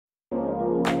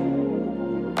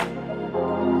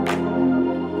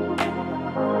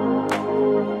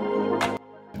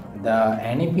The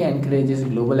NEP encourages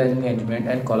global engagement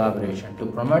and collaboration to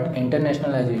promote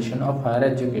internationalization of higher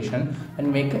education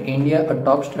and make India a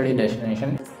top study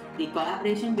destination. The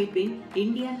collaboration between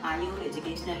Indian higher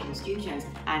educational institutions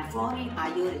and foreign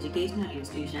higher educational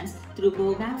institutions through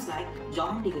programs like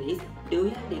joint degrees,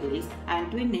 dual degrees,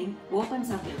 and twinning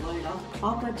opens up a world of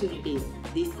opportunities.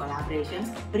 These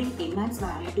collaborations bring immense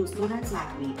value to students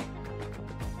like me.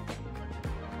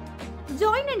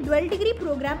 Joint and dual degree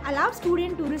program allows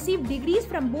students to receive degrees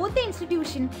from both the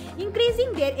institution,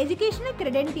 increasing their educational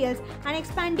credentials and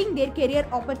expanding their career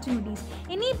opportunities.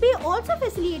 NEP also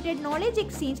facilitated knowledge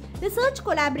exchange, research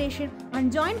collaboration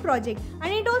and joint projects,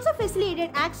 and it also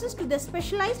facilitated access to the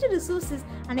specialized resources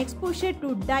and exposure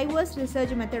to diverse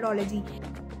research methodology.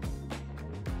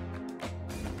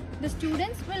 The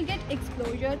students will get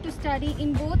exposure to study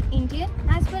in both Indian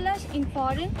as well as in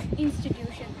foreign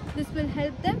institutions. This will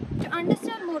help them to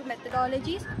understand more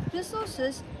methodologies,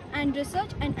 resources, and research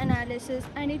and analysis,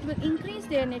 and it will increase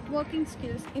their networking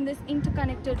skills in this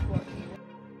interconnected world.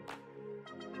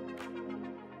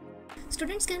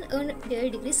 Students can earn their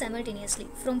degrees simultaneously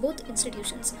from both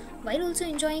institutions while also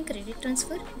enjoying credit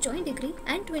transfer, joint degree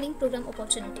and twinning program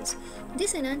opportunities.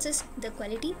 This enhances the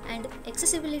quality and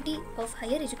accessibility of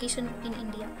higher education in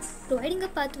India, providing a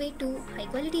pathway to high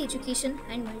quality education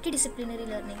and multidisciplinary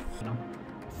learning.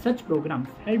 Such programs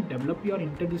help develop your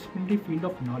interdisciplinary field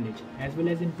of knowledge as well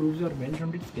as improves your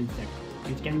well-rounded skill set,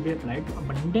 which can be applied to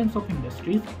abundance of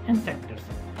industries and sectors.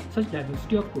 Such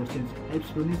diversity of courses helps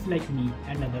students like me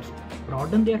and others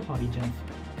broaden their horizons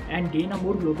and gain a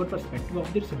more global perspective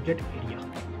of their subject area.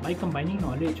 By combining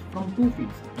knowledge from two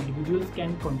fields, individuals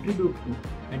can contribute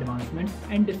to advancements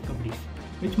and discoveries,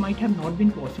 which might have not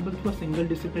been possible through a single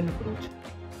discipline approach.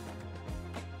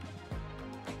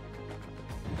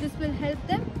 This will help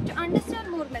them to understand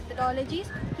more methodologies,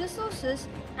 resources,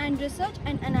 and research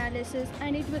and analysis,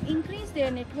 and it will increase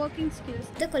their networking skills.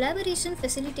 The collaboration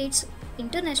facilitates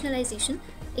internationalization,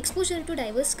 exposure to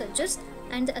diverse cultures,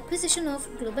 and the acquisition of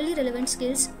globally relevant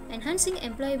skills, enhancing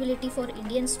employability for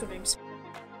Indian students.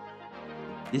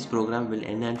 This program will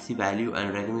enhance the value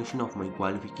and recognition of my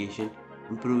qualification,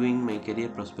 improving my career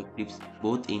perspectives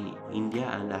both in India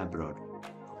and abroad.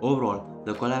 Overall,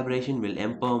 the collaboration will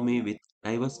empower me with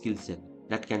diverse skill set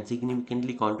that can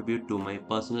significantly contribute to my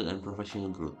personal and professional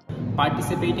growth.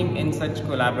 Participating in such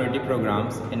collaborative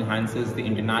programs enhances the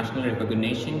international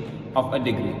recognition of a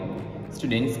degree.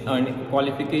 Students earn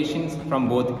qualifications from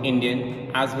both Indian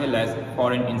as well as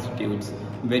foreign institutes,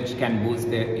 which can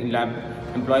boost their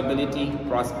employability,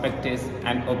 prospects,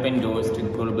 and open doors to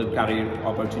global career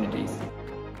opportunities.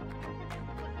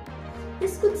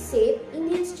 This could save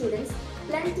Indian students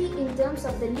plenty in terms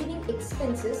of the living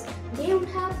expenses they would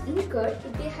have incurred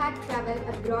if they had traveled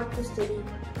abroad to study.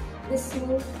 This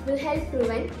move will help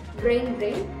prevent brain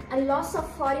drain and loss of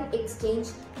foreign exchange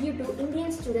due to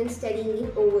Indian students studying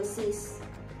in overseas.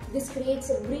 This creates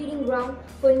a breeding ground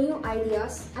for new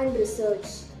ideas and research.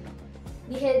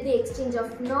 The healthy exchange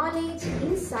of knowledge,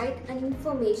 insight and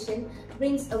information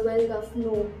brings a wealth of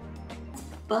know.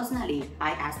 Personally,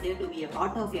 I aspire to be a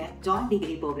part of a joint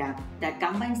degree program that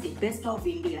combines the best of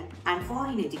Indian and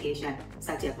foreign education.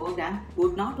 Such a program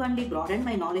would not only broaden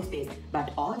my knowledge base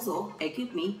but also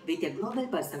equip me with a global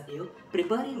perspective,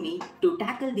 preparing me to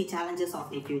tackle the challenges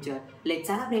of the future. Let's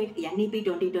celebrate NEP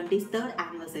 2020's third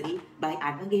anniversary by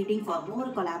advocating for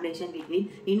more collaboration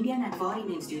between Indian and foreign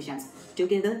institutions.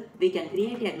 Together, we can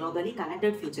create a globally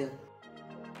connected future.